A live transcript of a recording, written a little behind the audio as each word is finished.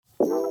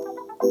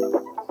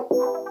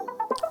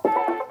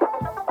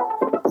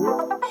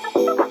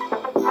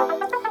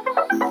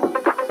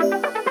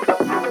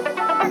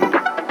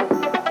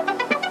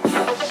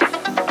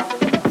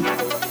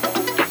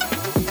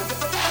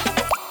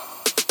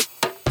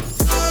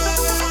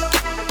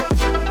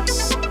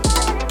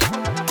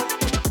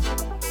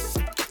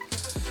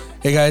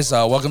Hey guys,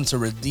 welcome to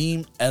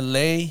Redeem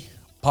LA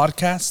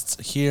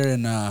podcasts here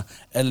in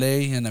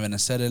LA and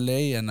Venezuela,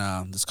 LA,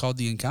 and it's called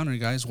The Encounter.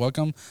 Guys,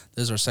 welcome.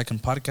 This is our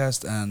second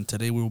podcast, and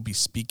today we will be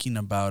speaking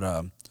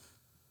about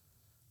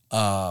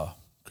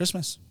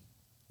Christmas.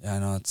 Yeah, I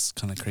know it's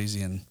kind of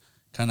crazy and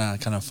kind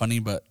of funny,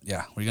 but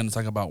yeah, we're gonna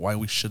talk about why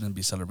we shouldn't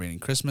be celebrating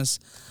Christmas.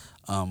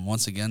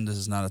 Once again, this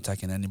is not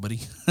attacking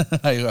anybody.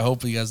 I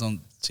hope you guys don't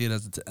see it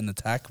as an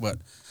attack, but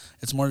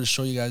it's more to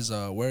show you guys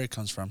where it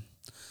comes from.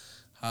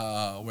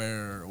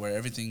 Where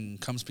everything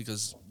comes,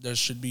 because there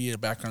should be a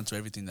background to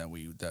everything that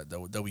we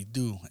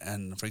do.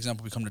 And for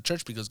example, we come to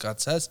church because God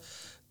says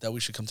that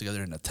we should come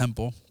together in a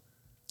temple,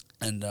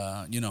 and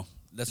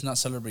let's not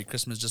celebrate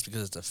Christmas just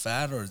because it's a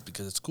fad or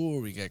because it's cool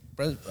or we get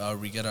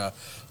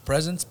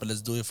presents, but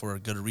let's do it for a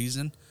good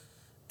reason.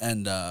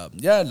 And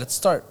let's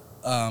start.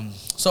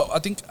 So I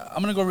think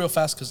I'm gonna go real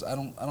fast because I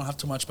don't have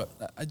too much, but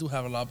I do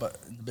have a lot, but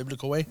in the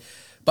biblical way.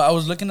 But I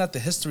was looking at the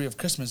history of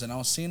Christmas, and I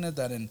was seeing it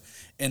that in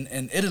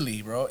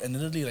Italy, bro,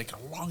 like a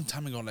long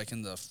time ago, like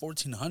in the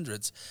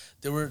 1400s,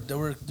 they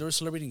were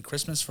celebrating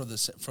Christmas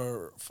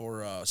for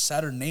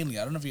Saturnalia.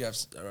 I don't know if you have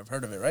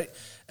heard of it, right?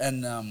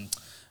 And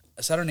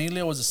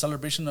Saturnalia was a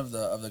celebration of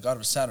the god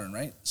of Saturn,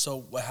 right?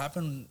 So what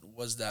happened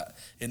was that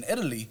in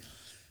Italy,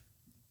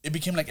 it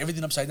became like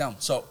everything upside down.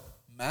 So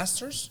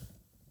masters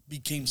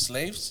became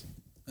slaves,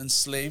 and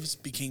slaves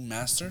became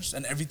masters,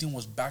 and everything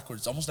was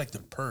backwards, almost like the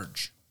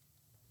purge,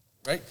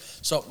 right?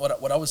 So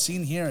what I was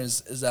seeing here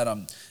is that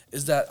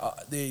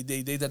they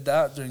did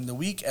that during the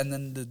week, and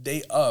then the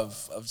day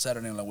of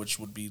Saturnalia, which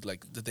would be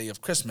like the day of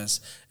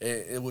Christmas,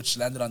 which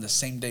landed on the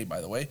same day,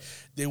 by the way.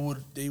 They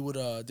would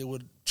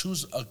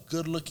choose a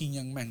good looking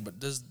young man,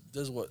 but this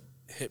is what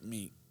hit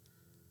me.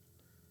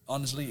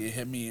 Honestly, it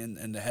hit me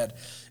in the head.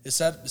 It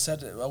said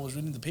I was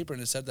reading the paper,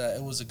 and it said that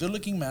it was a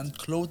good-looking man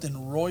clothed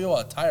in royal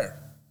attire.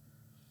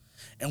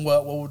 And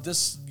what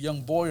this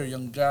young boy or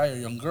young guy or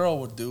young girl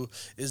would do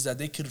is that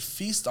they could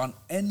feast on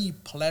any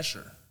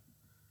pleasure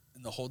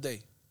in the whole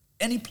day,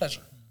 any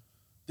pleasure.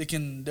 They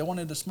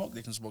wanted to smoke,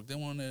 they can smoke. They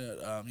wanted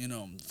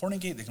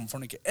fornicate, they can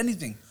fornicate,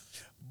 anything.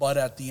 But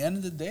at the end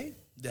of the day,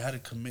 they had to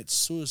commit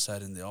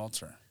suicide in the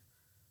altar.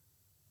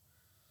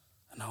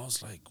 And I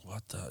was like,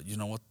 what's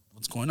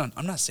going on?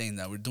 I'm not saying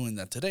that we're doing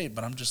that today,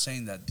 but I'm just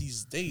saying that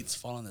these dates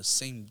fall on the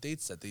same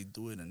dates that they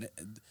do it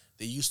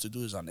they used to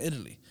do is on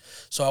Italy.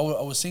 So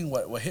I was saying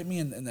what hit me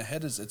in the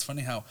head is, it's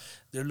funny how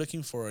they're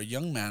looking for a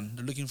young man,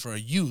 they're looking for a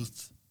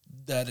youth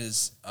that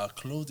is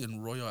clothed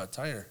in royal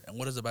attire. And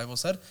what does the Bible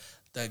said?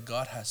 That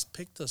God has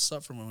picked us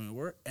up from where we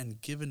were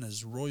and given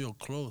us royal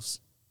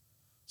clothes.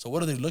 So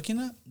what are they looking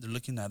at? They're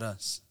looking at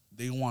us.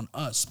 They want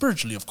us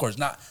spiritually, of course.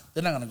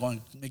 They're not gonna go and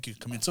make you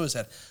commit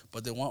suicide,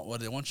 but what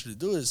they want you to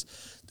do is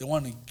they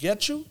want to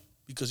get you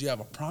because you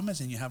have a promise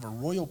and you have a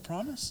royal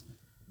promise,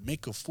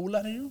 make a fool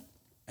out of you,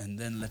 and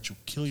then let you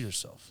kill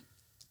yourself.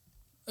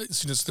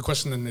 So the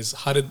question then is,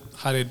 how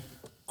did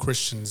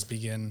Christians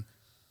begin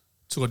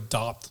to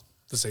adopt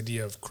this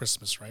idea of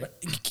Christmas, right?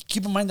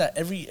 Keep in mind that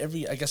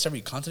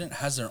every continent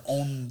has their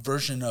own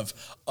version of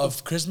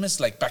Christmas,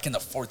 like back in the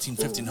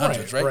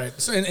 1500s, right? Right.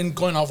 So, and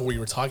going off of what you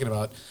were talking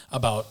about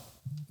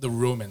the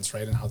Romans,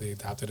 right, and how they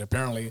adapted.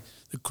 Apparently,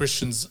 the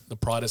Christians, the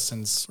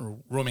Protestants, or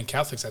Roman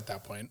Catholics at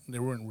that point, they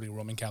weren't really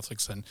Roman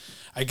Catholics, and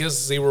I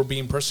guess they were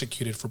being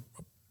persecuted for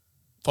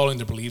following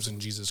their beliefs in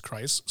Jesus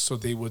Christ. So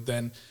they would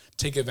then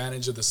take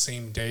advantage of the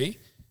same day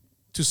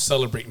to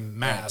celebrate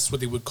Mass,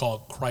 what they would call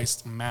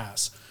Christ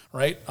Mass,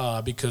 right?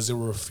 Because they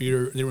were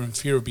in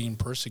fear of being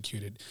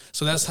persecuted.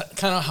 So that's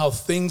kind of how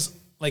things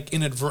like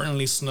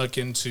inadvertently snuck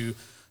into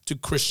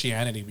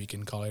Christianity, we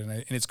can call it.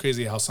 And it's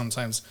crazy how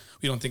sometimes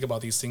we don't think about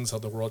these things, how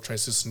the world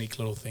tries to sneak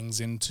little things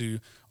into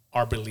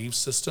our belief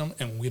system,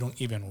 and we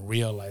don't even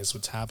realize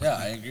what's happening. Yeah,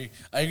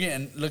 I agree.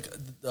 And look,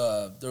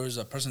 there was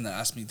a person that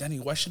asked me, Danny,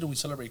 why shouldn't we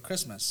celebrate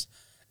Christmas?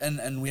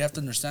 And we have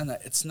to understand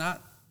that it's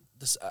not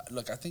this.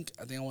 Look, I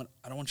don't want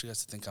you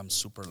guys to think I'm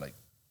super like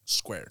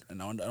squared,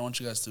 and I don't want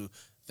you guys to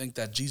think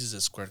that Jesus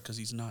is squared, because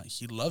he's not.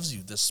 He loves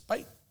you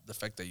despite the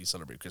fact that you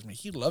celebrate Christmas.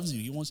 He loves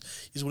you.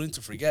 He's willing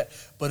to forget.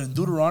 But in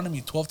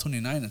Deuteronomy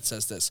 12:29, it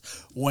says this: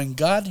 when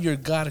God your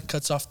God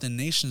cuts off the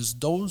nations,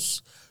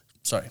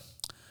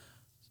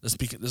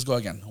 let's go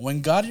again.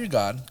 When God your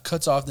God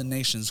cuts off the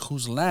nations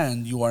whose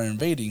land you are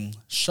invading,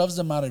 shoves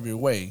them out of your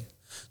way,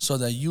 so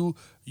that you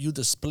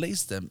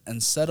displace them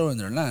and settle in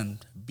their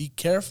land, be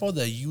careful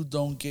that you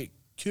don't get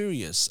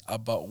curious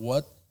about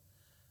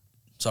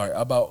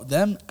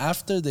them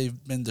after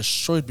they've been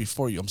destroyed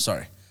before you.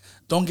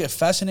 Don't get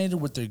fascinated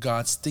with their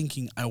gods,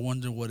 thinking, I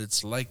wonder what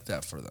it's like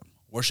that for them,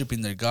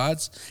 worshiping their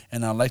gods,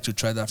 and I'd like to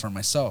try that for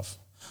myself.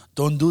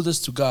 Don't do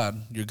this to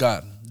God, your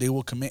God. They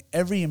will commit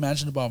every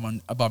imaginable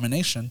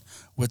abomination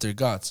with their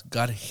gods.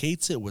 God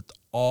hates it with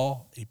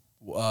all the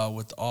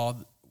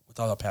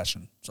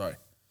passion.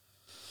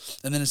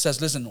 And then it says,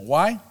 listen,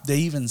 why? They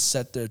even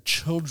set their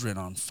children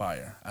on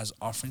fire as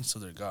offerings to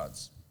their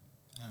gods.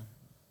 Yeah.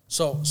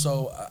 So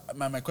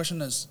my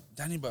question is,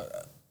 Danny,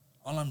 but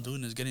all I'm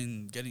doing is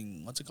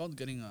getting what's it called?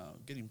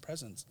 Getting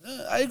presents.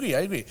 I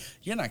agree.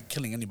 You're not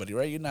killing anybody,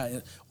 right? You're not.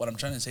 What I'm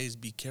trying to say is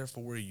be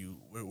careful where you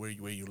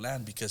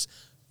land, because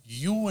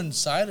you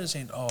inside are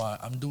saying, oh,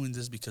 I'm doing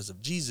this because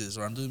of Jesus,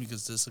 or I'm doing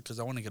because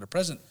I want to get a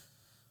present.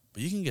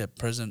 But you can get a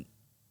present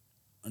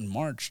on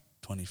March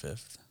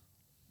 25th.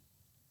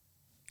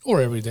 Or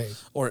every day.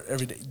 Or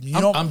every day.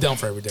 I'm down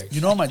for every day.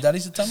 You know what my dad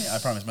used to tell me? I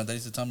promise. My dad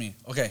used to tell me,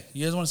 okay,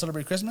 you guys want to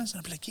celebrate Christmas? And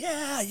I'd be like,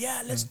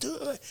 yeah, let's do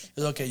it.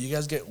 He's like, okay, you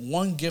guys get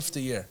one gift a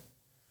year.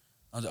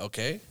 I was like,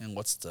 okay, and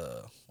what's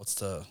the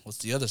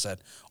other side?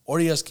 Or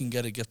you guys can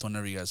get a gift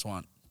whenever you guys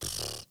want.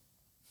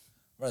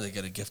 Rather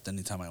get a gift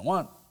anytime I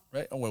want,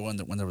 right? Or when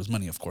there was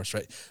money, of course,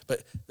 right?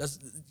 But that's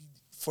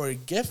for a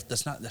gift.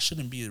 That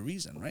shouldn't be the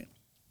reason, right?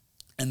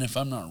 And if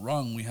I'm not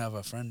wrong, we have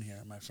a friend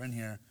here. My friend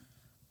here,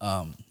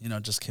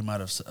 just came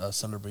out of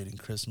celebrating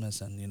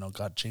Christmas, and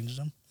God changed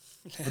him.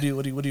 What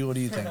do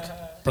you think?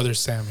 Brother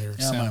Sam here.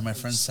 Yeah, Sam. my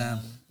friend Sam.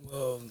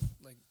 Well,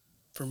 like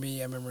for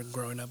me, I remember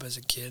growing up as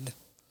a kid,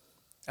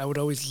 I would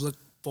always look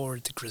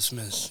forward to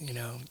Christmas.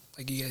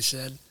 Like you guys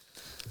said,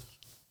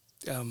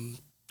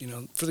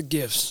 for the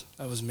gifts.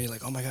 That was me.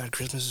 Like, oh my God,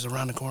 Christmas is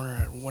around the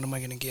corner. What am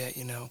I gonna get?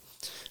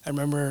 I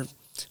remember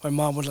my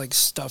mom would like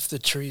stuff the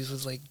trees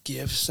with like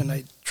gifts, and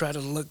I'd try to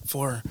look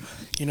for,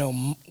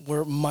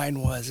 where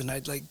mine was, and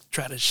I'd like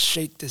try to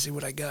shake to see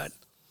what I got.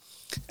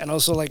 And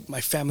also like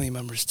my family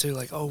members too,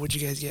 like, oh, what'd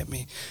you guys get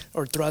me?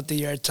 Or throughout the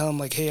year, I'd tell them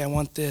like, hey, I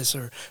want this,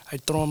 or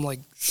I'd throw them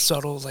like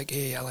subtle, like,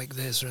 hey, I like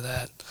this or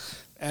that.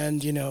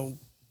 And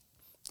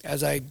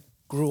as I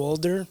grew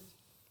older,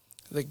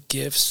 the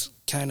gifts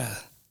kind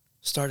of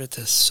started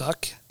to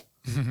suck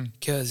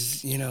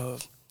because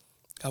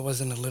I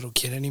wasn't a little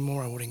kid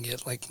anymore. I wouldn't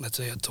get, like, let's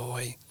say a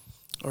toy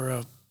or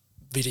a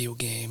video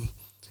game.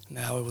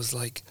 Now it was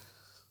like...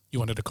 You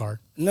wanted a car?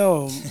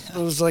 No,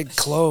 it was like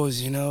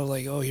clothes,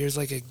 like, oh, here's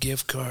like a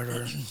gift card,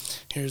 or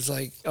here's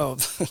like, oh,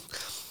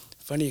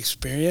 funny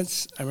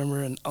experience. I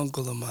remember an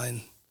uncle of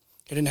mine.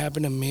 It didn't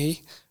happen to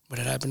me, but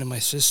it happened to my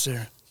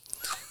sister.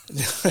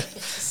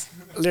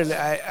 Literally,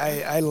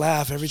 I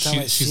laugh every time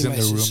I see my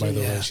sister. She's in the room, by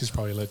the way. She's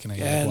probably looking at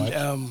you.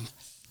 And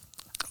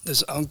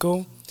this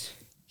uncle,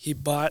 he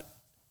bought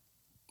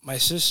my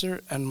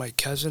sister and my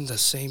cousin the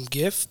same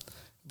gift,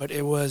 but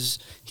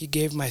he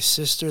gave my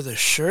sister the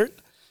shirt,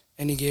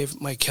 and he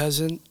gave my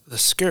cousin the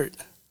skirt.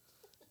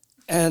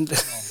 And so it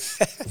was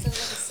like a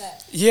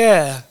set.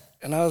 Yeah,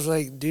 and I was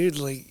like, dude,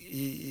 like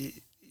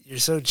you're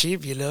so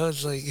cheap,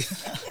 It's like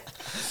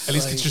at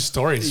least get your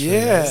stories.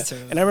 Yeah,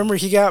 and I remember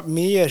he got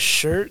me a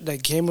shirt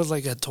that came with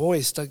like a toy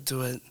stuck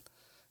to it,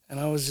 and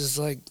I was just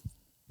like,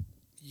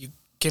 you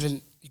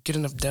couldn't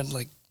have done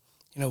like,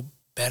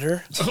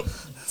 better.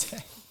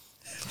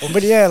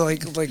 But yeah,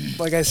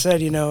 like I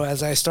said,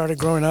 as I started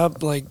growing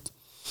up, like,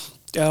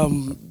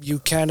 you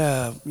kind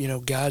of,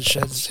 God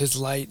sheds his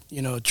light,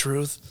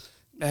 truth.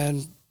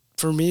 And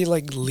for me,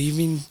 like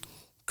leaving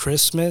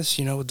Christmas,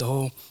 with the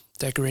whole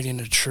decorating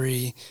the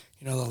tree,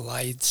 the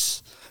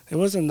lights, it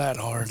wasn't that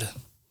hard.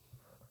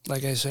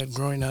 Like I said,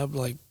 growing up,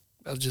 like,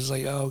 I was just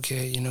like, oh,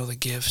 okay, the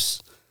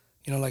gifts,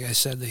 like I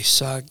said, they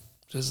suck.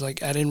 Just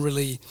like, I didn't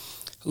really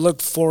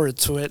look forward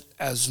to it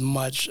as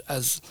much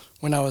as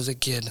when I was a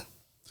kid.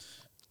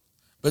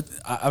 But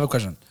I have a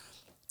question.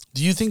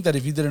 Do you think that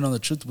if you didn't know the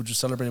truth, would you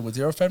celebrate it with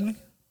your family?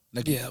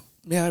 Like, yeah,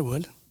 I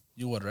would.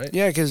 You would, right?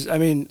 Yeah, because, I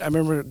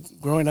remember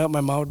growing up,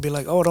 my mom would be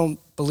like, oh, don't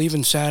believe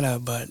in Santa,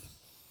 but,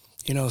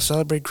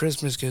 celebrate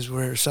Christmas because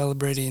we're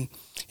celebrating,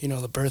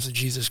 the birth of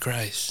Jesus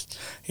Christ.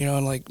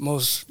 And like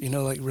most,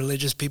 like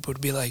religious people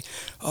would be like,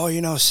 oh,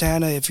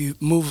 Santa, if you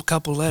move a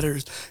couple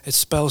letters, it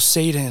spells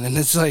Satan. And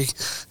it's like,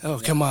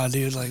 oh, come on,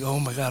 dude. Like, oh,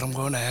 my God, I'm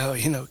going to hell,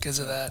 because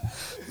of that.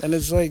 And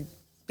it's like,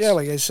 yeah,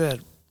 like I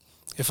said,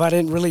 if I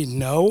didn't really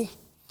know,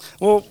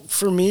 well,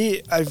 for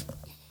me, I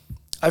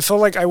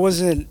felt like I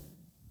wasn't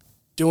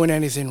doing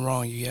anything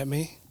wrong. You get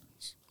me?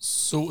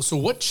 So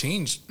what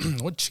changed?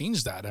 What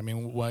changed that? I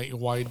mean,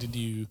 why did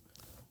you?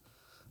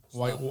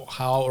 Why did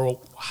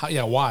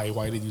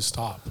you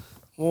stop?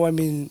 Well,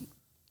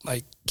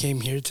 I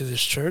came here to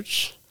this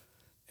church,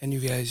 and you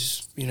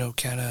guys,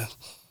 kind of,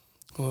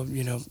 well,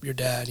 your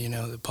dad,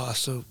 the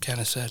apostle, kind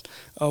of said,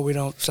 "Oh, we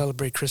don't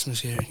celebrate Christmas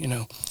here.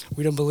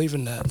 We don't believe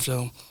in that."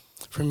 So,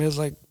 for me, it was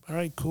like, all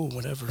right, cool,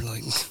 whatever.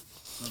 Like,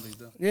 No big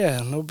deal.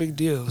 Yeah, no big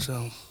deal.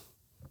 So,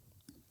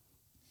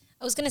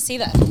 I was going to say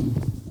that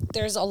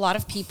there's a lot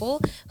of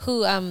people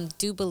who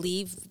do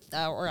believe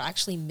or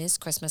actually miss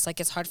Christmas. Like,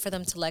 it's hard for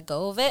them to let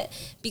go of it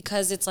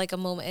because it's like a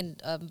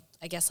moment,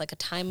 I guess like a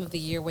time of the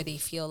year where they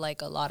feel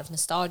like a lot of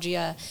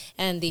nostalgia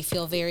and they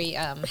feel very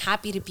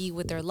happy to be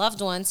with their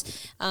loved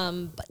ones.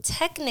 But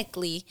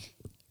technically,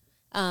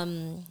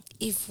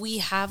 if we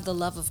have the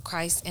love of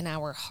Christ in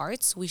our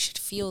hearts, we should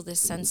feel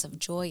this sense of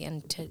joy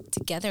and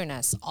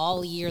togetherness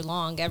all year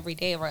long, every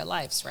day of our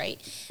lives,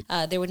 right?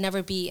 There would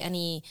never be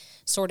any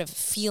sort of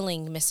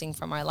feeling missing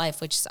from our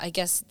life, which I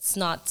guess it's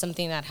not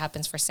something that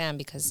happens for Sam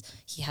because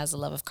he has the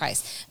love of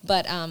Christ.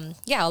 But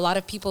yeah, a lot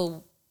of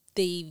people,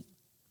 they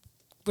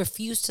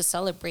refuse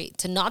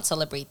to not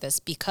celebrate this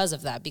because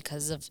of that,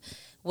 because of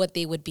what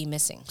they would be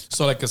missing.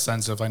 So like a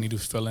sense of I need to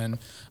fill in,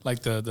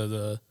 like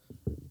the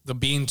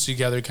being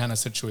together kind of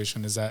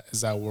situation. Is that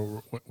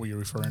what you're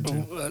referring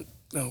to?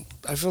 No,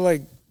 I feel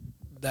like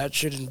that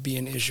shouldn't be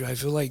an issue. I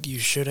feel like you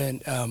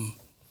shouldn't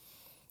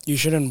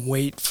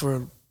wait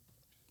for,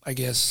 I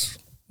guess,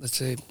 let's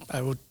say,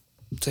 I would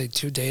say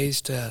 2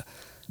 days to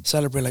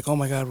celebrate, like, oh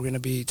my God, we're going to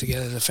be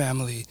together as a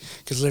family.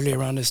 Because literally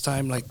around this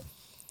time, like,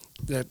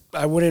 that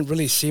I wouldn't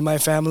really see my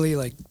family,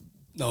 like,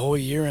 the whole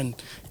year. And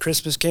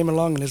Christmas came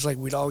along, and it's like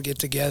we'd all get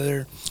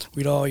together.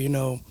 We'd all,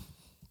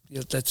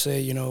 let's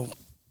say,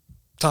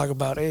 talk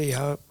about, hey,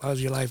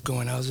 how's your life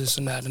going? How's this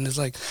and that? And it's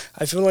like,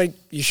 I feel like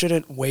you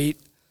shouldn't wait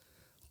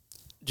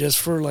just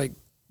for, like,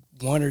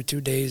 1 or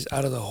 2 days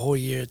out of the whole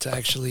year to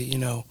actually,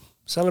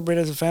 celebrate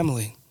as a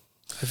family.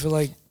 I feel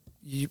like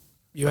you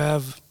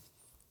have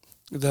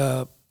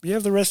the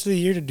rest of the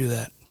year to do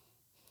that.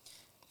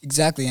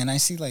 Exactly, and I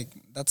see like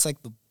that's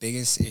like the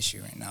biggest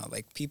issue right now.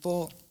 Like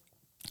people,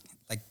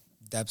 like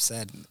Deb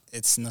said,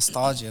 it's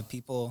nostalgia.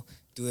 People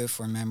do it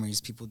for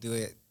memories. People do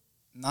it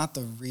not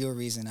the real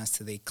reason as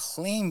to they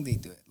claim they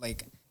do it.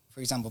 Like, for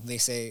example, they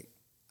say,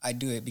 I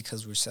do it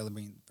because we're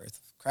celebrating the birth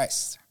of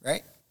Christ,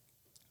 right?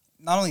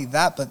 Not only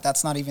that, but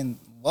that's not even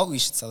what we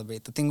should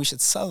celebrate. The thing we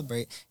should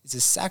celebrate is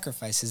his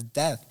sacrifice, his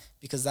death,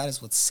 because that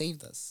is what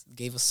saved us,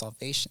 gave us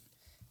salvation.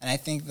 And I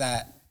think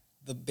that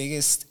the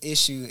biggest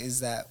issue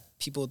is that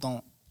people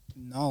don't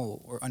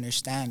know or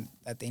understand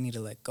that they need to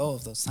let go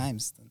of those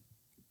times.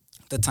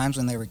 The times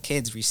when they were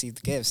kids,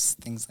 received gifts,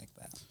 things like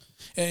that.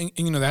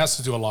 And that has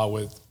to do a lot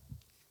with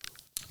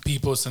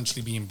people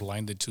essentially being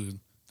blinded to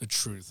the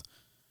truth,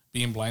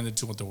 being blinded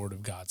to what the Word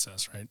of God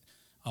says, right?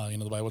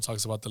 The Bible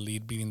talks about the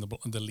blind leading the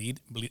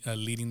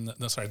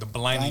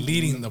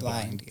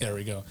blind. Yeah. There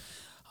we go.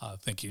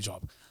 Thank you,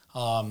 Job.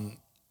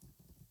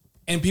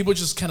 And people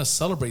just kind of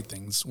celebrate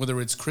things,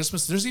 whether it's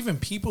Christmas. There's even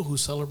people who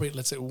celebrate.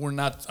 Let's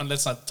not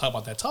talk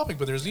about that topic,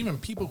 but there's even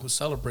people who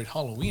celebrate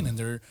Halloween and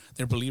they're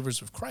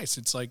believers of Christ.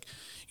 It's like,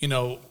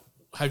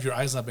 have your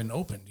eyes not been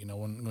opened?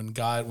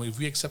 If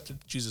we accepted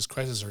Jesus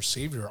Christ as our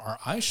Savior, our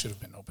eyes should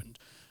have been opened.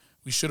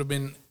 We should have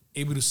been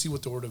able to see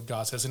what the Word of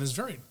God says, and it's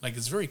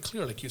very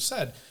clear, like you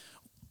said.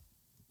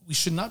 We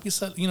should not be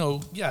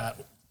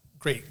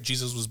great.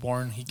 Jesus was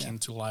born; He came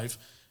to life,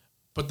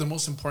 but the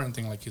most important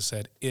thing, like you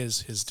said,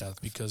 is His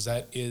death, because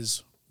that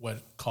is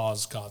what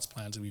caused God's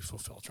plan to be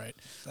fulfilled, right?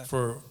 Exactly.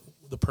 For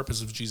the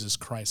purpose of Jesus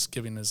Christ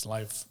giving His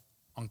life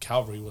on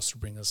Calvary was to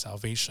bring us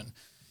salvation,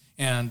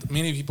 and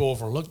many people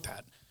overlook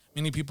that.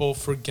 Many people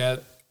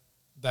forget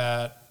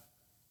that,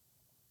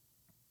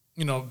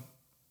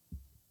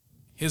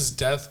 His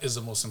death is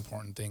the most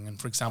important thing. And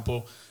for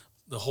example,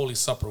 the Holy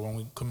Supper, when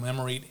we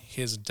commemorate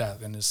His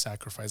death and His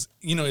sacrifice,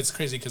 it's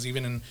crazy because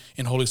even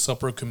in Holy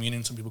Supper,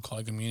 communion, some people call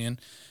it communion,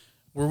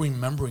 we're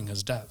remembering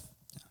His death.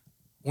 Yeah.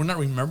 We're not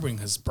remembering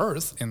His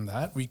birth in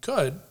that. We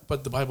could,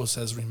 but the Bible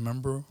says,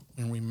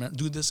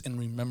 do this in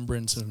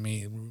remembrance of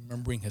me,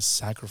 remembering His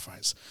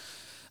sacrifice.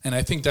 And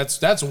I think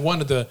that's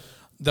one of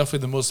definitely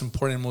the most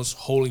important, most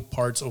holy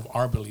parts of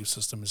our belief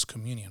system is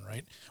communion,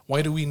 right?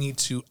 Why do we need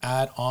to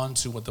add on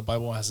to what the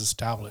Bible has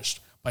established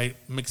by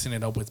mixing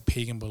it up with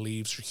pagan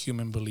beliefs or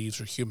human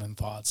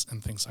thoughts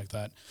and things like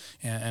that?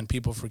 And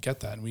people forget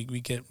that, and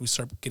we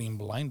start getting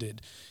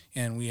blinded,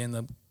 and we end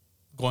up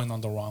going on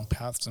the wrong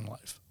paths in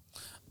life.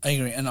 I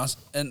agree, and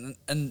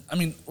I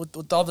mean,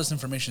 with all this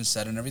information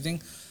said and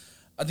everything,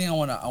 I think I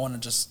wanna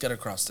just get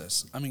across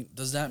this. I mean,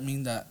 does that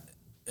mean that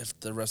if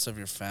the rest of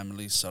your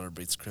family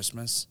celebrates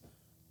Christmas,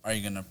 are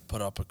you gonna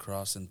put up a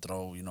cross and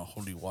throw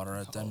holy water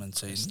at them and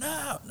say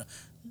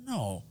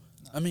no?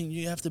 I mean,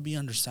 you have to be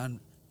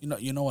understand.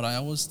 You know what I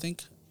always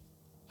think?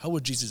 How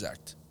would Jesus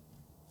act?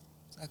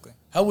 Exactly.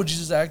 How would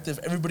Jesus act if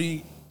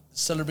everybody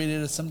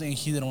celebrated something and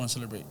He didn't want to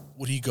celebrate?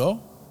 Would He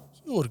go?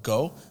 He would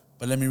go.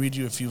 But let me read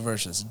you a few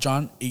verses.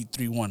 John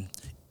 8:31.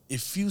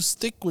 If you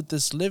stick with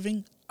this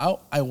living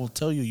out, I will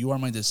tell you, you are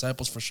my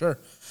disciples for sure.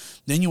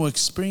 Then you will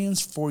experience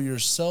for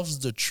yourselves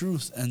the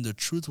truth, and the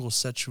truth will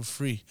set you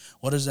free.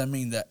 What does that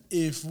mean? That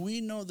if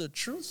we know the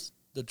truth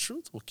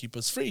will keep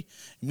us free.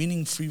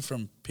 Meaning free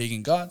from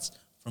pagan gods,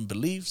 from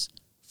beliefs,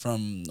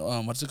 from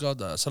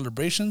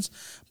celebrations.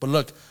 But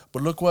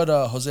look what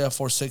Hosea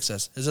 4:6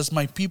 says. It says,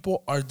 my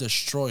people are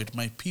destroyed,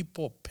 my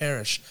people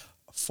perish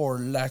for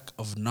lack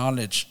of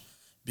knowledge.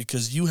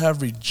 Because you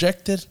have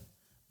rejected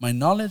my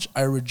knowledge,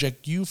 I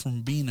reject you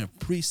from being a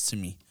priest to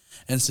me.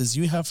 And since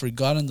you have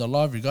forgotten the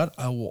law of your God,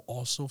 I will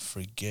also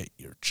forget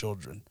your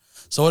children.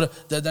 So,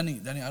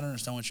 Danny, I don't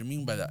understand what you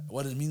mean by that.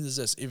 What it means is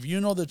this: if you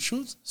know the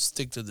truth,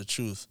 stick to the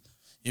truth.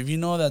 If you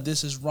know that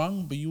this is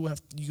wrong, but you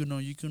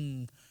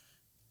can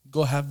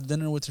go have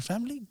dinner with your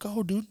family,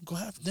 go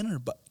have dinner.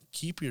 But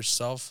keep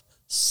yourself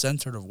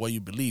centered of what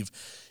you believe.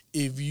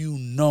 If you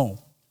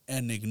know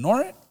and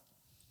ignore it,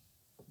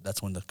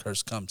 that's when the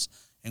curse comes.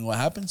 And what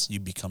happens? You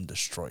become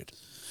destroyed.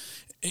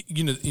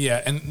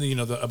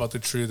 About the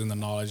truth and the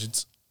knowledge.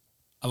 It's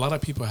a lot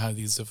of people have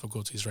these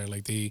difficulties, right?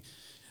 Like they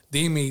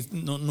they may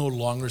no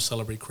longer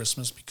celebrate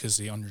Christmas because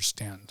they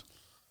understand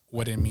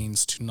what it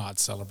means to not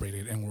celebrate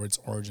it and where its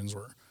origins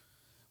were.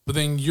 But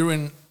then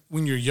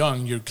when you're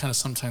young, you're kind of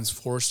sometimes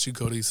forced to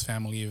go to these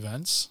family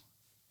events,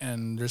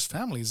 and there's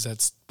families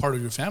that's part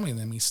of your family and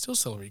they may still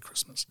celebrate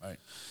Christmas. Right.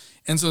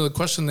 And so the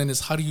question then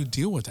is, how do you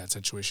deal with that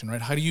situation,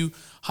 right? How do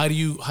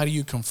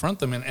you confront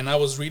them? And I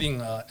was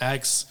reading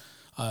Acts,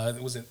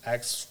 was it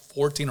Acts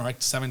 14 or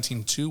Acts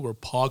 17:2, where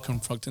Paul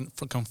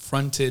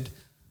confronted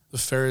the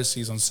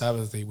Pharisees on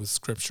Sabbath day with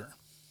Scripture,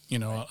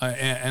 and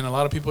a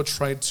lot of people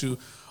tried to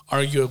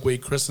argue away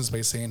Christmas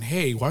by saying,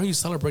 "Hey, why are you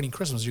celebrating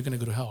Christmas? You're going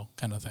to go to hell,"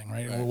 kind of thing,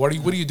 right? Or what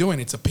are you doing?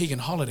 It's a pagan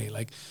holiday.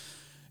 Like,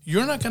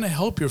 you're not going to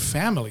help your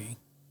family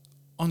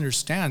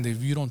understand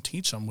if you don't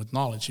teach them with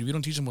knowledge, if you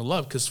don't teach them with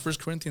love, because 1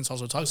 Corinthians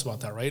also talks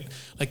about that, right?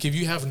 Like, if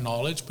you have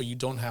knowledge but you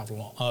don't have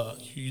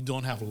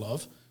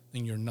love,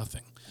 then you're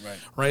nothing,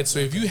 right? So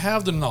if you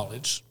have the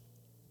knowledge,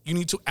 you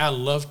need to add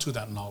love to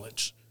that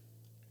knowledge,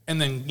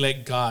 and then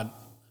let God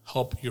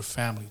help your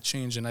family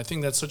change. And I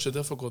think that's such a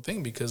difficult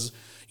thing, because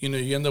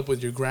you end up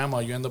with your grandma,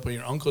 you end up at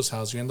your uncle's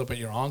house, you end up at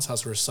your aunt's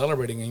house, we're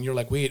celebrating, and you're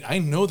like, wait, I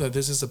know that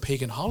this is a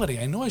pagan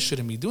holiday. I know I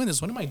shouldn't be doing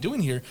this. What am I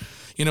doing here?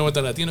 With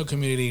the Latino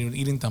community,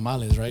 eating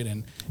tamales, right?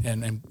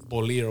 And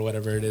boli or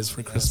whatever it is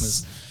for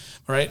Christmas,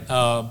 right?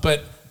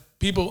 But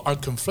people are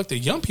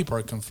conflicted. Young people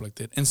are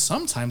conflicted. And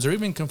sometimes they're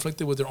even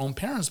conflicted with their own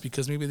parents,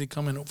 because maybe they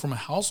come in from a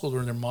household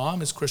where their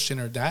mom is Christian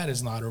or dad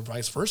is not, or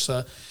vice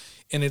versa.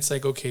 And it's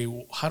like, okay,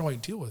 how do I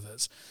deal with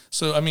this?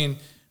 So, I mean,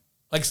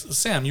 like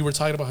Sam, you were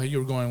talking about how you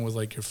were going with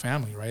like your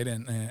family, right?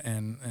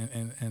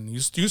 And you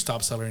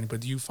stopped celebrating, but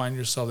do you find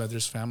yourself that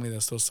there's family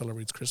that still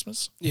celebrates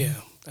Christmas? Yeah,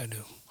 I do.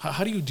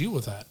 How do you deal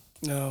with that?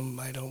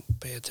 I don't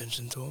pay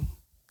attention to them,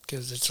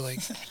 because it's like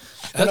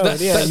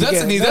that's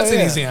an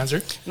easy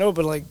answer. No,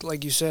 but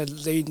like you said,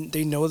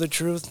 they know the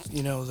truth.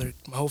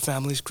 My whole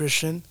family's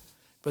Christian,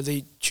 but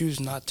they choose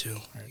not to.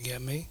 Right. You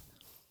get me?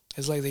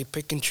 It's like they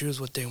pick and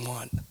choose what they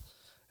want.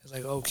 It's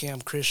like, okay,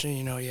 I'm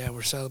Christian,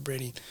 we're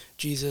celebrating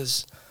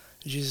Jesus'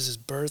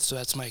 birth, so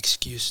that's my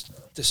excuse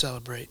to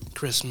celebrate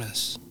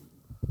Christmas.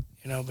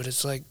 But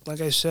it's like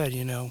I said,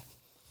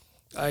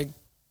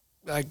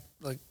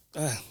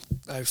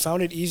 I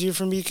found it easier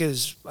for me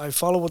because I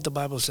follow what the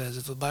Bible says.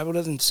 If the Bible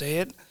doesn't say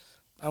it,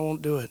 I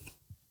won't do it.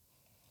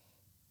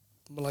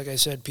 But like I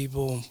said,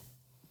 people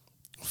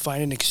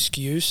find an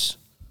excuse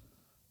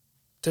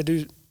to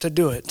do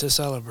it, to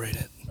celebrate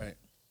it. Right.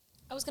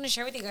 I was going to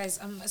share with you guys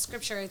a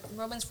scripture,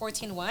 Romans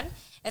 14:1.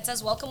 It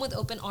says, "Welcome with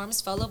open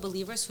arms, fellow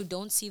believers who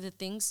don't see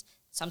things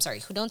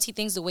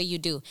the way you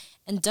do,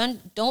 and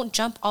don't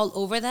jump all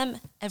over them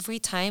every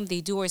time they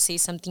do or say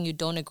something you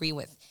don't agree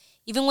with,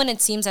 even when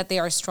it seems that they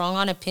are strong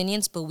on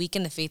opinions but weak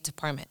in the faith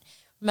department.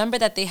 Remember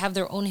that they have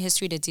their own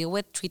history to deal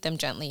with. Treat them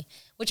gently,"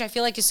 which I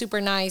feel like is super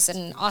nice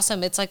and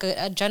awesome. It's like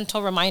a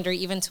gentle reminder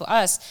even to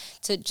us,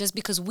 to just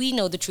because we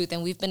know the truth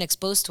and we've been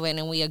exposed to it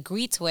and we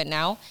agree to it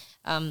now,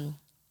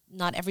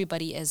 not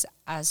everybody is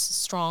as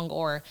strong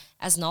or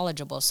as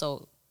knowledgeable.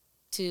 So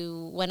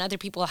when other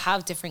people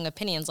have differing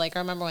opinions, like I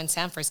remember when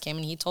Sam first came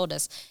and he told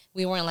us,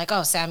 we weren't like,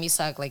 "Oh, Sam, you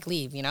suck, like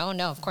leave," No,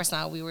 of course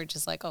not. We were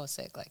just like, "Oh,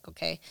 sick," like,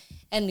 okay.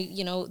 And,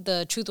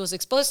 the truth was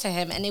exposed to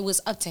him, and it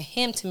was up to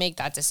him to make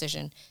that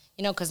decision,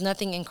 because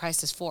nothing in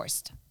Christ is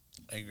forced.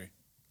 I agree.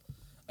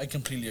 I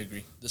completely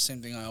agree. The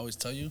same thing I always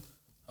tell you,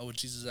 how would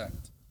Jesus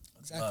act?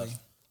 Exactly. Love,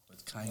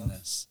 with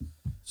kindness,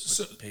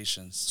 with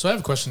patience. So I have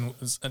a question,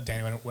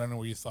 Danny, I don't know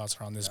what your thoughts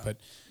are on this, but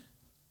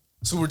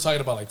so we're talking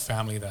about like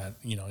family that,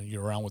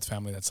 you're around with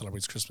family that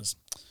celebrates Christmas.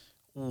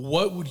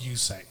 What would you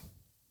say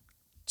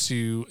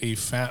to a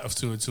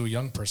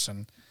young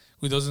person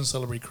who doesn't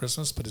celebrate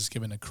Christmas but is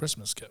given a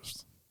Christmas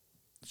gift?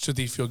 Should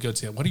they feel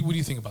guilty? What do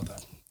you think about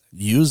that?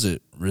 Use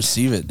it.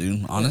 Receive it,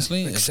 dude.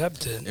 Honestly.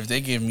 Accept it. If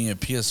they gave me a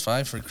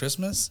PS5 for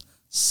Christmas,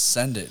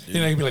 send it, dude.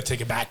 You'd be like,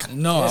 take it back.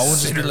 No, I would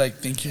just be like,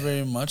 thank you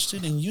very much,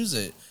 dude, and use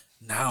it.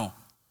 Now,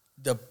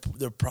 the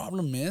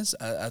problem is,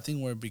 I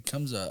think where it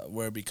becomes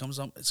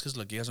it's because,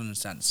 look, you guys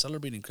understand,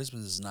 celebrating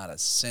Christmas is not a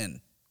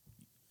sin.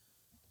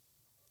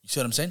 You see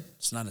what I'm saying?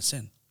 It's not a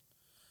sin.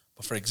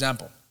 But for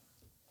example,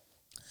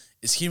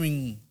 is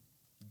hearing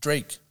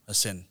Drake a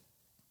sin?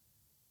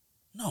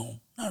 No,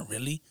 not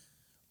really.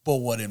 But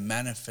what it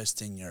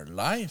manifests in your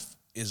life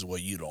is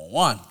what you don't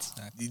want.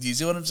 Exactly. Do you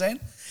see what I'm saying?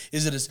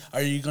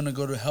 Are you going to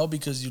go to hell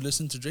because you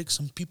listen to Drake?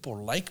 Some people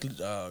like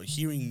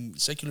hearing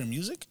secular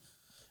music,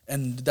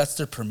 and that's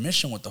their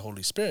permission with the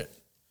Holy Spirit.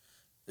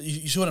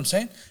 You see what I'm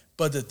saying?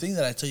 But the thing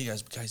that I tell you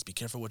guys, be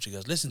careful what you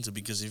guys listen to,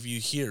 because if you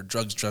hear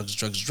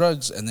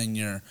drugs, and then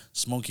you're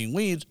smoking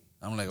weed,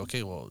 I'm like,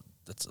 okay, well,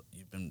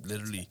 you've been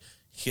literally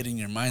hitting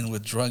your mind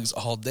with drugs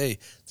all day.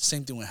 The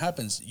same thing what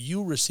happens.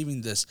 You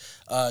receiving this,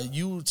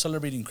 you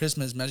celebrating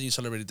Christmas. Imagine you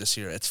celebrated this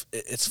year.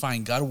 It's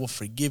fine. God will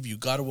forgive you.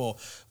 God will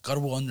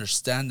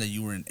understand that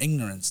you were in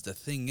ignorance. The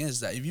thing is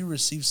that if you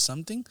receive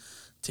something,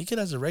 take it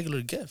as a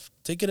regular gift.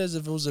 Take it as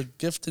if it was a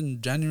gift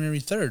in January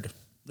 3rd.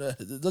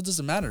 That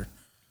doesn't matter.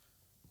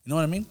 You know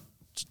what I mean?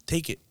 Just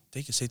take it.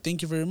 Say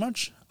thank you very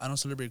much. I don't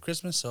celebrate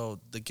Christmas, so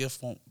the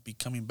gift won't be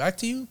coming back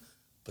to you.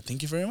 But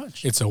thank you very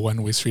much. It's a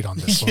one-way street on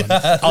this one.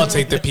 I'll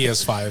take the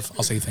PS5.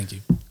 I'll say thank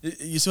you.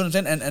 You see what I'm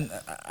saying? And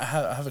I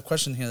have a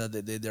question here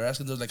that they're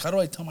asking. They're like, how do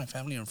I tell my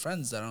family and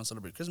friends that I don't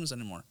celebrate Christmas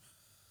anymore?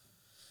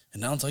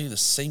 And I'll tell you the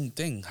same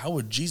thing. How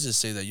would Jesus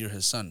say that you're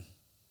his son?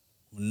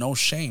 No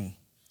shame.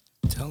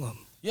 Tell them.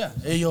 Yeah.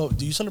 Hey, yo,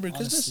 do you celebrate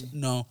Christmas? Honestly.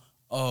 No.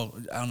 Oh,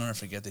 I'll never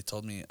forget. They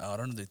told me. I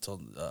don't know. They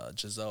told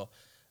Giselle,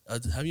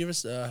 have you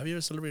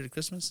ever celebrated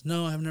Christmas?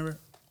 No, I've never.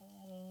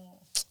 Oh,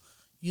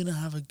 you don't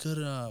have a good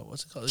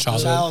what's it called?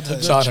 Childhood. A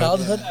good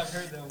Childhood.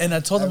 childhood. And I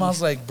told them, I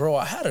was like, bro,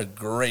 I had a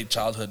great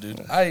childhood,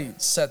 dude. I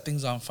set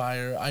things on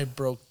fire. I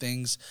broke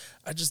things.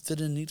 I just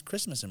didn't need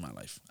Christmas in my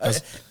life.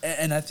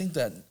 And I think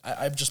that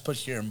I've just put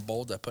here in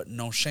bold, I put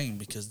no shame,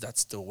 because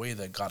that's the way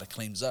that God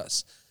claims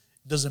us.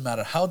 Doesn't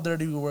matter how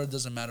dirty we were,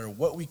 doesn't matter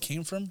what we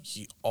came from,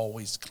 he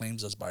always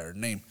claims us by our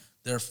name.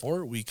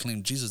 Therefore, we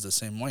claim Jesus the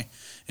same way.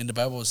 In the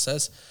Bible it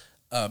says,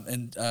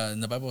 in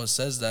the Bible it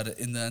says that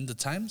in the end of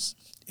times,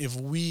 if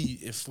we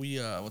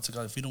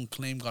don't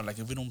claim God, like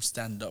if we don't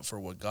stand up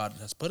for what God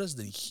has put us,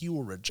 then he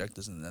will reject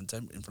us in the end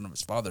time in front of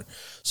his Father.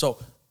 So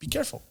be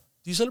careful.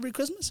 Do you celebrate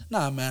Christmas?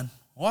 Nah, man.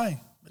 Why?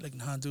 Be like,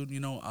 nah, dude,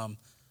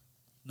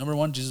 number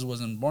one, Jesus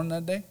wasn't born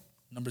that day.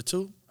 Number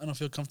two, I don't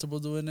feel comfortable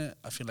doing it.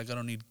 I feel like I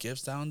don't need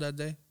gifts down that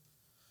day.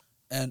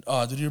 And,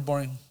 dude, you're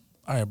boring.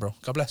 All right, bro.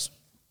 God bless.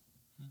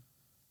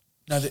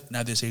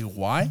 Now they say,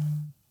 why?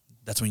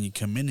 That's when you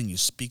come in and you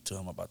speak to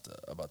him about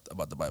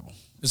the Bible.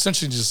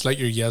 Essentially, just let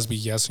your yes be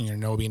yes and your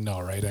no be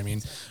no, right? I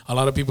mean, a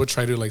lot of people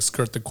try to like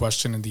skirt the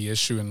question and the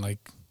issue and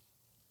like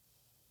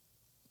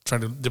try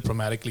to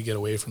diplomatically get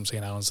away from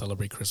saying I don't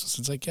celebrate Christmas.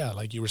 It's like, yeah,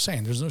 like you were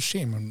saying, there's no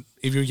shame. And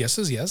if your yes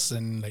is yes,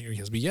 then let your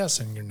yes be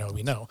yes and your no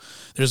be no.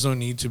 There's no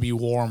need to be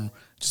warm,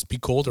 just be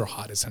cold or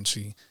hot,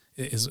 essentially,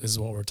 is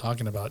what we're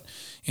talking about.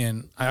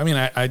 And I mean,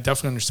 I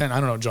definitely understand.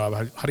 I don't know, Job,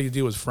 how do you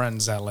deal with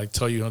friends that like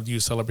tell you, do you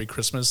celebrate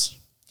Christmas?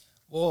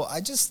 Well,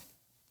 I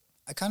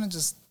kind of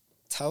just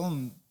tell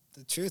them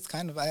the truth.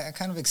 I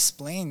kind of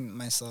explain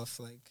myself.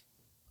 Like,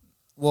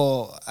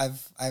 well,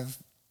 I've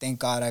thank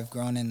God I've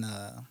grown in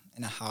a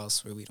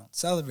house where we don't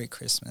celebrate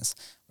Christmas,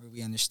 where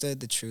we understood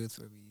the truth,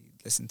 where we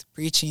listened to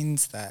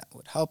preachings that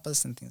would help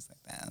us and things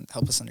like that, and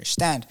help us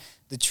understand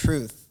the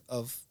truth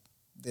of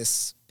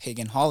this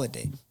pagan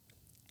holiday.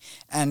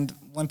 And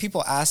when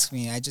people ask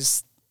me, I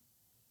just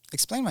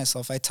explain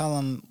myself. I tell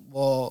them,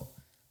 well,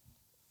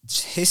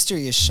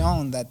 history has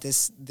shown that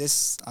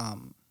this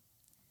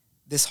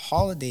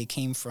holiday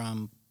came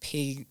from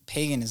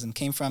paganism,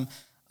 came from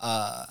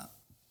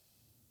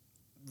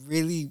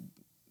really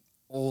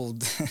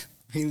old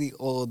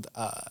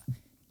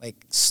like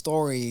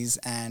stories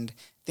and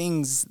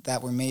things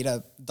that were made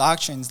up,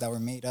 doctrines that were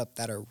made up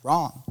that are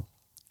wrong.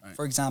 Right.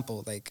 For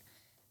example, like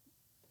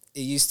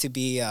it used to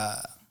be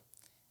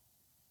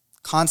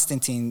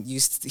Constantine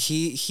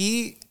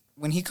he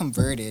when he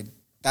converted,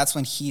 that's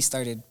when he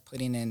started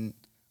putting in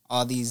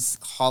all these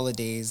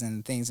holidays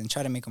and things and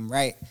try to make them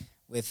right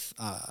with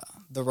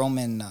the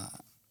Roman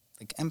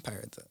like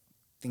empire,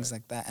 things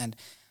like that. And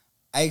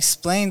I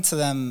explained to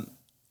them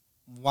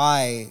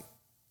why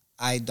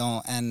I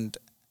don't, and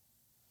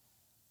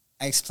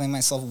I explain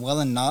myself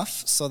well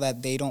enough so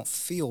that they don't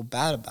feel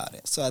bad about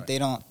it, so that they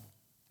don't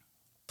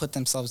put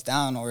themselves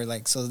down, or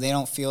like so they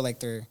don't feel like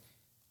they're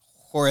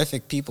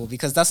horrific people,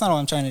 because that's not what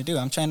I'm trying to do.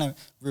 I'm trying to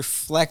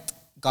reflect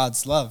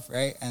God's love,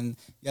 right? And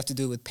you have to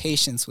do it with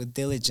patience, with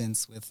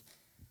diligence, with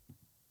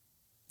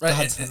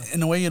right.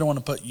 In a way, you don't want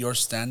to put your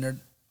standard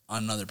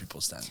on other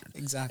people's standard.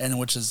 Exactly. And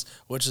which is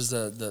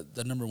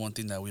the number one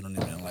thing that we don't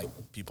even like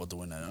people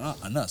doing that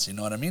on us. You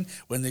know what I mean?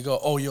 When they go,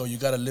 oh, yo, you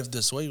got to live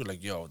this way. You're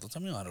like, yo, don't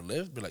tell me how to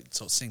live. Be like,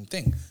 so same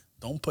thing.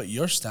 Don't put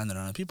your standard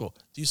on other people.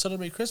 Do you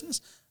celebrate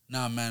Christmas?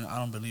 Nah, man, I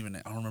don't believe in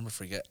it. I'll never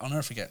forget.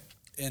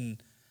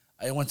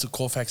 I went to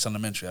Colfax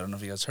Elementary. I don't know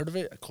if you guys heard of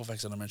it.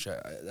 Colfax Elementary.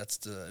 That's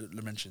the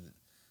elementary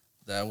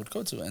that I would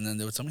go to. And then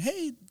they would tell me,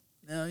 hey,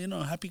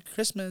 happy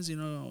Christmas.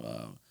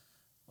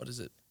 What is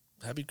it?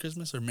 Happy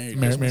Christmas or Merry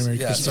Christmas? Merry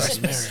yeah,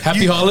 Christmas. sorry.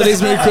 Happy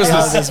holidays, Merry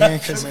Christmas. Merry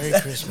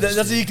Christmas. That's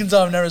what you can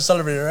tell I've never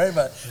celebrated, right?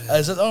 But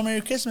I said, oh,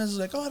 Merry Christmas. I was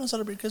like, oh, I don't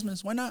celebrate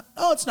Christmas. Why not?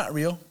 Oh, it's not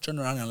real. Turn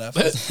around and laugh.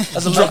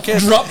 As a little kid.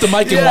 Drop the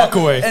mic and walk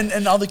away.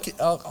 And all the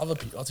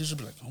teachers would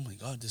be like, oh my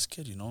God, this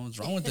kid, what's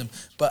wrong with him?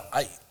 But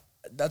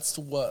that's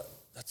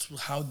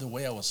how the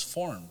way I was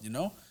formed,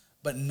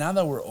 But now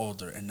that we're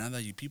older and now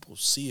that people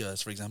see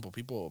us, for example,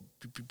 people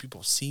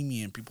see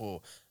me and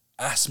people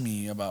ask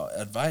me about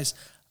advice,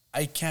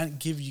 I can't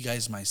give you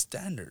guys my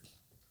standard.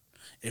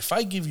 If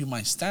I give you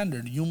my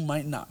standard, you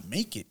might not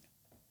make it.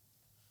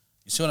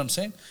 You see what I'm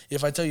saying?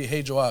 If I tell you,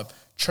 hey, Joab,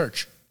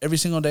 church, every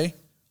single day,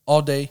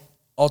 all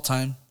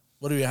time,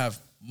 what do we have?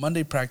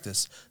 Monday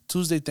practice,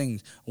 Tuesday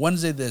things,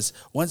 Wednesday this,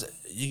 Wednesday,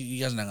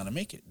 you guys are not going to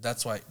make it.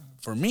 That's why,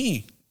 for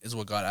me, is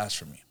what God asked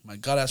for me.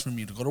 God asked for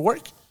me to go to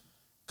work,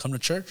 come to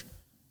church,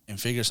 and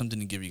figure something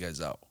to give you guys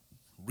out.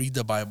 Read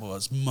the Bible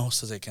as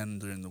most as I can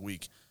during the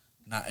week.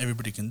 Not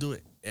everybody can do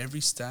it.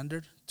 Every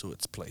standard to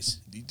its place.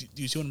 Do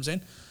you see what I'm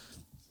saying?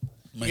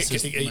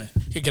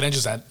 Can I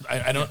just add?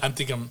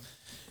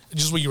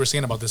 just what you were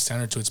saying about the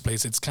standard to its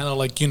place. It's kind of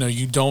like,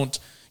 you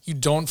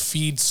don't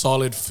feed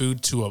solid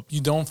food to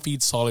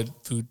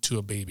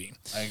a baby.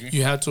 I agree.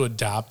 You have to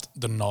adapt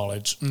the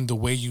knowledge and the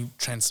way you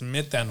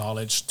transmit that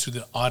knowledge to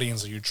the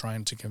audience that you're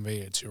trying to convey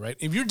it to, right?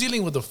 If you're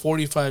dealing with a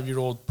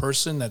 45-year-old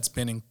person that's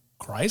been in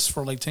Christ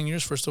for like 10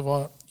 years, first of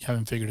all, you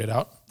haven't figured it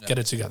out. Yeah. Get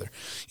it together.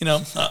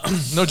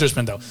 No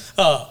judgment though.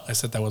 I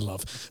said that with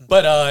love.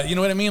 But you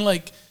know what I mean?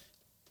 Like,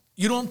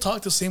 you don't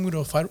talk the same way to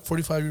a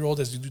 45-year-old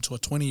as you do to a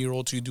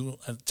 20-year-old, to you do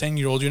a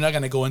 10-year-old. You're not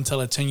going to go and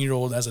tell a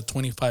 10-year-old as a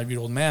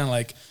 25-year-old man,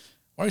 like,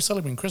 why are you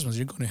celebrating Christmas?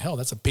 You're going to hell.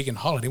 That's a pagan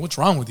holiday. What's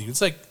wrong with you? It's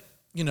like,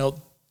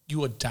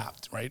 you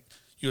adapt, right?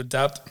 You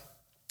adapt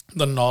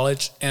the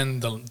knowledge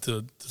and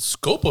the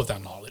scope of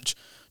that knowledge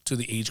to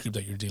the age group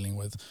that you're dealing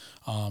with.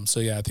 So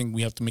yeah, I think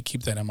we have to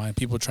keep that in mind.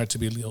 People try to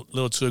be a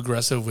little too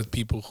aggressive with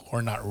people who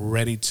are not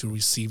ready to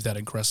receive that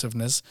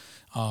aggressiveness.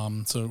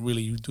 So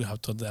really, you do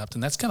have to adapt,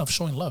 and that's kind of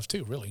showing love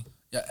too, really.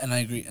 Yeah, and I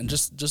agree. And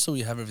just so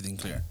we have everything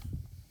clear,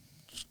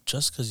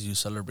 just because you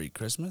celebrate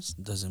Christmas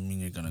doesn't mean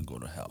you're gonna go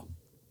to hell.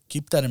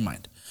 Keep that in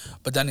mind.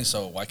 But Danny,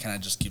 so why can't I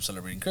just keep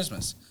celebrating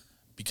Christmas?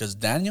 Because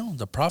Daniel,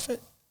 the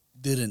prophet,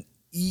 didn't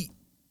eat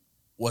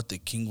what the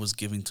king was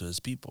giving to his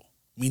people.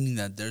 Meaning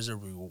that there's a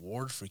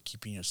reward for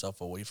keeping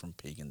yourself away from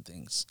pagan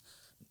things.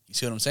 You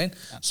see what I'm saying?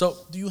 Yeah. So,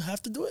 do you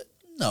have to do it?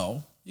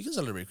 No. You can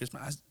celebrate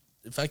Christmas.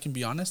 If I can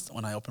be honest,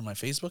 when I open my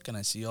Facebook and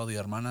I see all the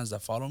hermanas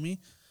that follow me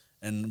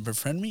and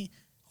befriend me,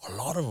 a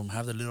lot of them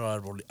have the little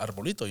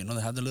arbolito,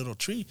 they have the little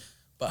tree.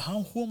 But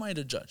who am I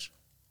to judge?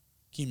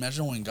 Can you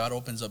imagine when God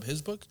opens up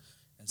his book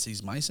and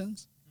sees my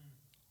sins?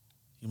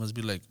 He must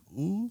be like,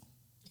 ooh.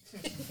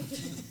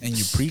 And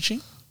you're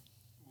preaching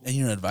and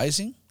you're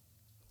advising.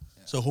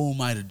 So who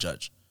am I to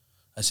judge?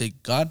 I say,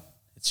 God,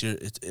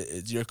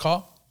 it's your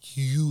call.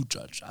 You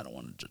judge. I don't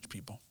want to judge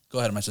people. Go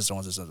ahead. My sister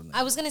wants to say something.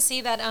 I was going to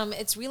say that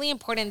it's really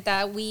important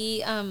that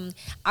we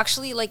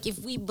actually, like, if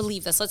we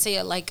believe this, let's say,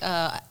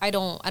 I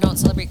don't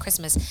celebrate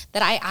Christmas,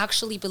 that I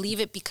actually believe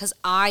it because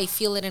I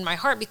feel it in my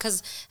heart.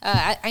 Because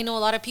I know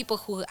a lot of people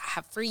who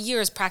have for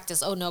years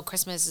practiced, oh no,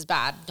 Christmas is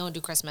bad, don't do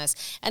Christmas,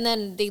 and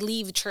then they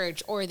leave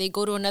church or they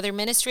go to another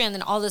ministry, and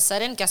then all of a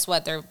sudden, guess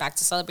what? They're back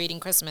to celebrating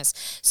Christmas.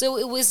 So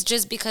it was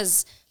just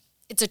because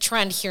it's a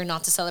trend here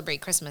not to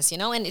celebrate Christmas,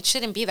 and it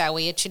shouldn't be that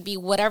way. It should be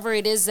whatever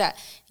it is that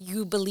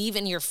you believe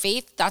in your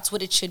faith. That's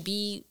what it should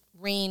be.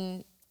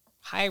 Rain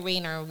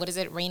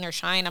or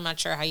shine. I'm not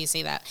sure how you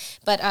say that.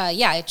 But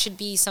yeah, it should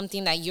be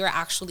something that you're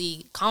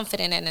actually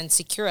confident in and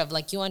secure of,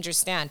 like you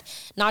understand.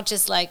 Not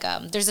just like,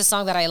 there's a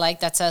song that I like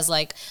that says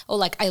like, oh,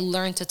 like I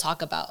learned to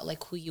talk about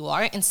like who you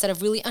are instead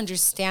of really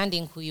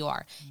understanding who you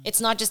are. Mm-hmm.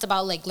 It's not just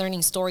about like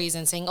learning stories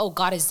and saying, oh,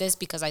 God is this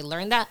because I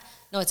learned that.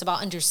 No, it's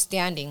about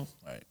understanding.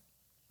 Right.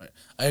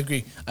 I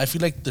agree. I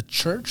feel like the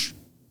church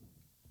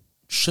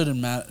shouldn't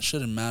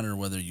matter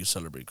whether you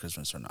celebrate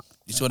Christmas or not.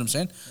 You see what I'm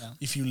saying? Yeah.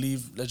 If you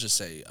leave, let's just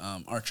say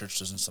our church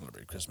doesn't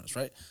celebrate Christmas,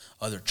 right?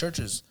 Other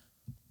churches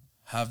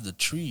have the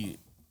tree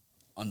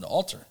on the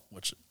altar,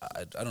 which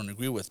I don't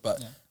agree with.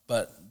 But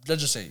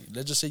let's just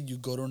say you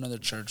go to another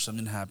church,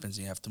 something happens,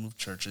 you have to move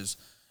churches,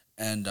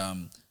 and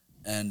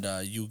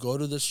you go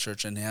to this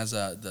church and it has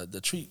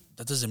the tree.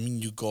 That doesn't mean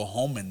you go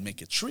home and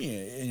make a tree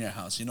in your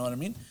house. You know what I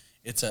mean?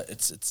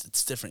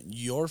 It's different.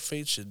 Your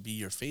faith should be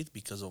your faith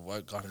because of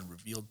what God had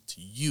revealed to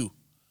you.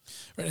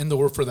 Right, and the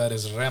word for that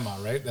is rema,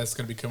 right? That's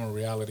going to become a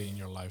reality in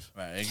your life.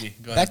 Right,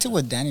 Iggy, go ahead. Back to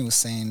what Danny was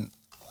saying,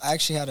 I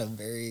actually had a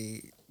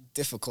very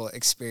difficult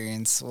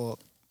experience,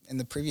 in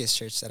the previous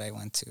church that I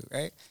went to,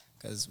 right?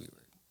 Because we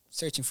were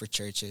searching for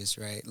churches,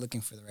 right?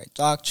 Looking for the right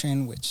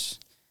doctrine, which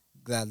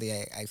gladly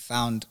I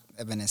found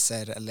Ibn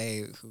Said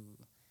Alay, who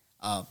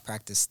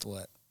practiced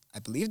what I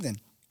believed in.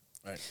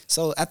 Right.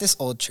 So at this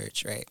old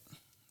church, right?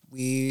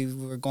 We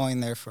were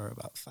going there for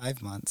about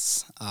 5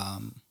 months.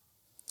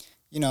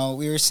 We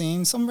were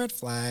seeing some red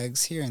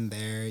flags here and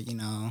there.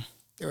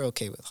 They were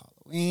okay with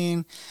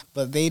Halloween,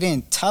 but they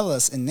didn't tell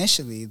us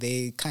initially.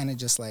 They kind of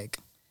just like,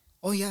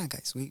 oh yeah,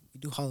 guys, we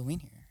do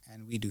Halloween here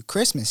and we do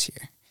Christmas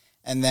here.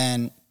 And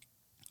then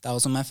that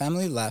was when my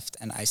family left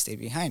and I stayed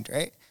behind,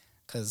 right?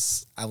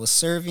 Because I was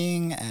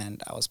serving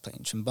and I was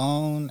playing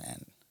trombone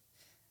and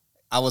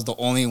I was the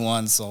only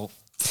one, so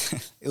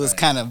it was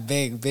kind of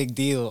big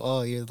deal.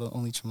 Oh, you're the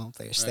only trombone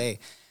player. Stay.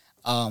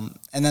 Right.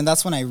 And then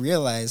that's when I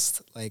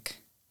realized, like,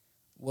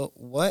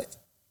 what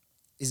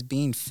is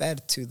being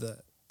fed to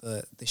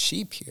the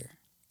sheep here?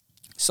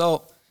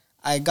 So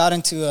I got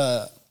into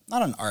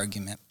not an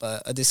argument,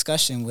 but a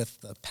discussion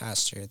with the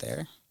pastor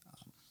there.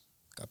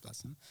 God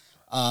bless him.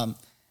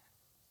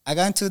 I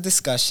got into a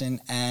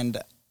discussion,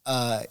 and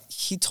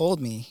he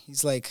told me,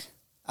 he's like,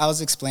 I was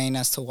explaining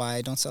as to why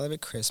I don't celebrate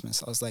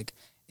Christmas. I was like,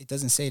 it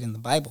doesn't say it in the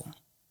Bible.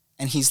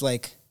 And he's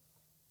like,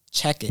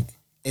 check it.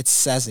 It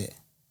says it.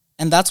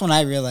 And that's when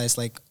I realized,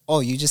 like, oh,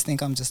 you just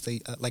think I'm just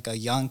a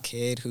young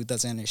kid who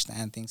doesn't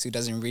understand things, who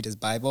doesn't read his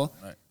Bible.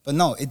 Right. But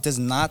no, it does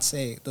not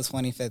say the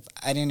 25th.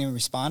 I didn't even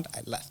respond.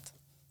 I left.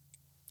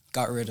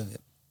 Got rid of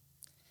it.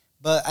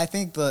 But I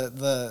think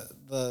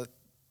the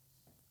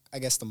I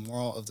guess the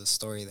moral of the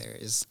story there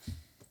is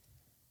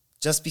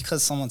just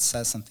because someone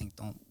says something,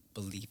 don't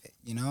believe it,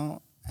 you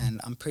know?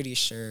 And I'm pretty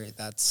sure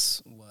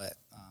that's what,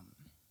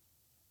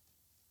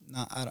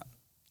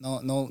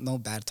 no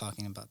bad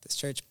talking about this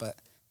church, but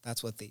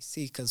that's what they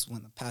see, because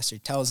when the pastor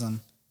tells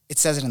them, it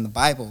says it in the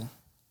Bible,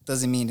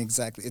 doesn't mean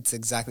it's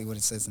exactly what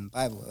it says in the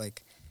Bible.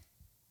 Like,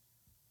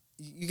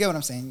 you get what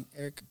I'm saying,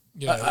 Eric?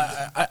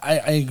 Yeah.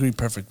 I agree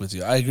perfect with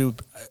you. I agree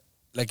with,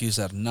 like you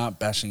said, not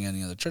bashing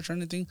any other church or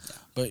anything,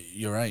 but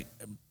you're right.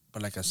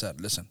 But like I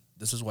said, listen,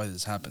 this is why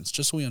this happens,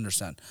 just so we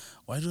understand.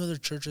 Why do other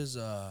churches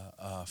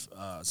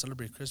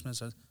celebrate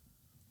Christmas?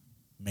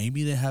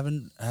 Maybe they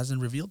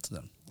hasn't revealed to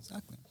them.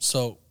 Exactly.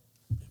 So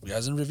if it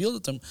hasn't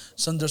revealed to them,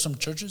 there's some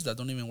churches that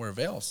don't even wear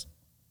veils.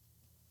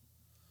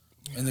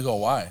 And they go,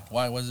 why?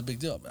 Why? What's the big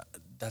deal?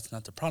 That's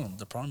not the problem.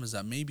 The problem is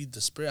that maybe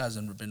the Spirit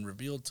hasn't been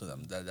revealed to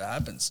them. That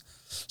happens.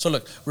 So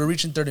look, we're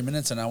reaching 30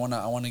 minutes, and I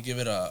wanna give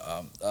it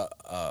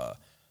a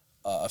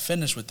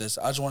finish with this.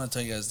 I just want to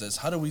tell you guys this: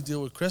 how do we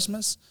deal with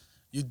Christmas?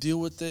 You deal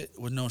with it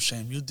with no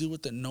shame. You deal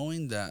with it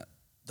knowing that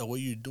the way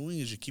you're doing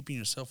is you're keeping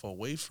yourself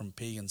away from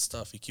pagan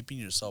stuff. You're keeping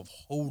yourself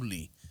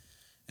holy,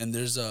 and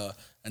there's a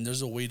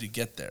way to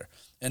get there.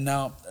 And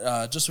now,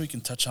 just so we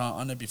can touch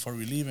on it before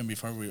we leave and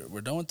before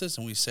we're done with this,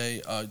 and we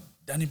say,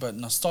 Danny, but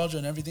nostalgia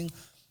and everything.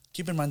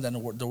 Keep in mind that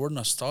the word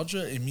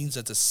nostalgia, it means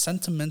that the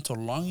sentimental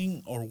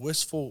longing or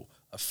wistful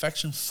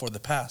affection for the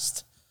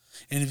past.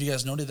 And if you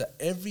guys noted that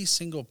every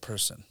single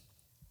person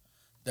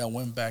that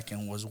went back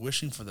and was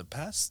wishing for the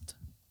past,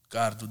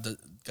 God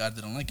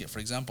didn't like it. For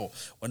example,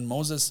 when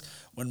Moses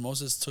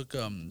took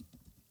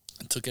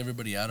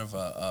everybody out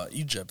of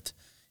Egypt,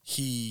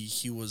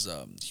 he was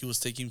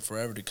taking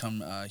forever to come.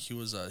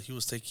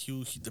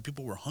 The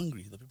people were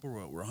hungry. The people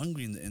were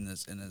hungry in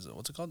this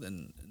what's it called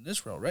in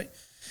Israel, right?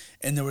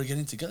 And they were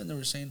getting together and they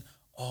were saying,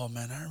 "Oh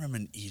man, I remember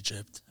in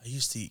Egypt, I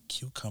used to eat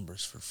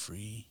cucumbers for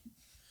free.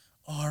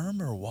 Oh, I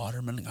remember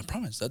watermelon. I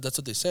promise that's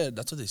what they said.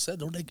 That's what they said.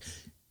 They were like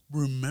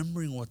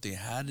remembering what they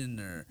had in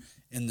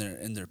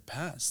their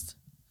past.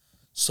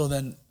 So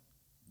then,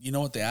 you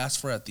know what they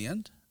asked for at the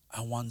end?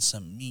 I want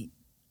some meat.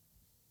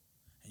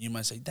 And you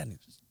might say, Danny,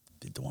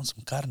 they want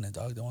some carne,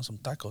 dog. They want some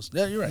tacos.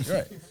 Yeah, you're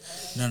right.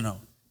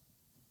 No.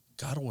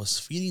 God was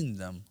feeding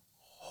them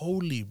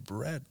holy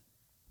bread.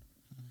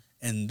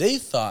 And they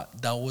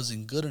thought that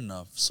wasn't good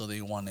enough, so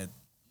they wanted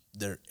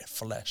their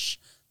flesh.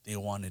 They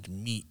wanted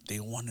meat. They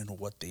wanted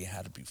what they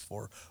had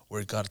before,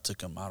 where God took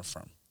them out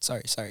from.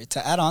 Sorry.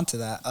 To add on to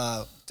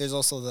that, there's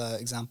also the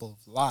example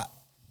of Lot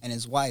and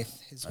his wife.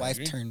 His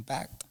wife turned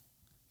back.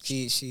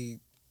 She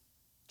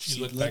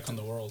looked back on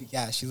the world.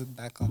 Yeah, she looked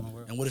back on the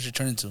world. And what did she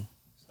turn into?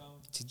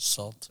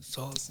 Salt.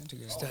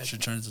 Disintegrated. She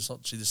turned into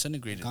salt. She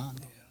disintegrated. Gone.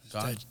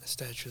 Gone. A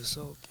statue of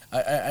salt.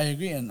 I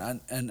agree,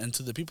 and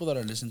to the people that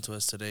are listening to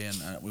us today,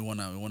 and we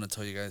wanna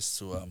tell you guys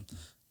to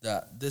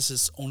that this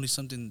is only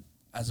something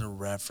as a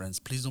reference.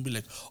 Please don't be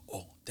like,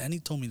 oh, Danny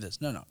told me this.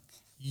 No.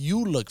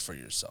 You look for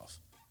yourself.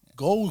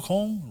 Go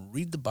home,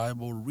 read the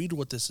Bible, read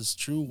what this is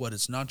true, what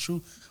is not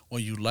true,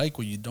 what you like,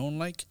 what you don't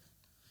like.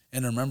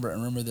 And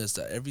remember this,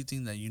 that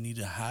everything that you need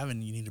to have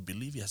and you need to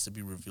believe has to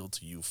be revealed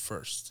to you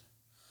first.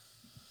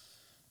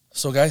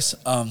 So guys,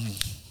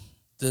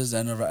 this is the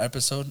end of our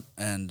episode,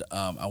 and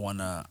I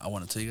wanna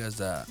tell you guys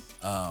that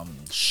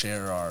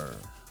share our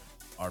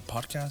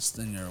podcast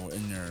in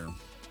your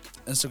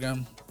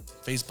Instagram,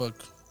 Facebook,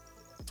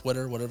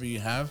 Twitter, whatever you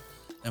have,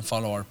 and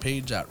follow our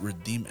page at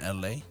Redeem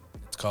LA.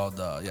 It's called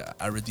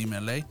I Redeem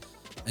LA,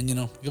 and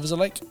give us a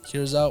like.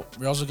 Hear us out.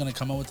 We're also gonna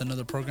come out with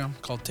another program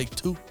called Take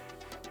Two.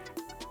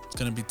 It's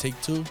gonna be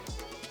Take Two,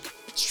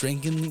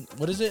 strengthening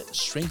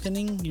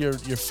your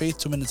faith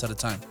 2 minutes at a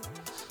time.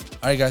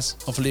 All right, guys.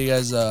 Hopefully you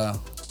guys are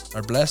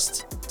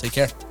blessed. Take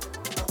care.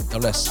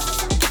 God bless.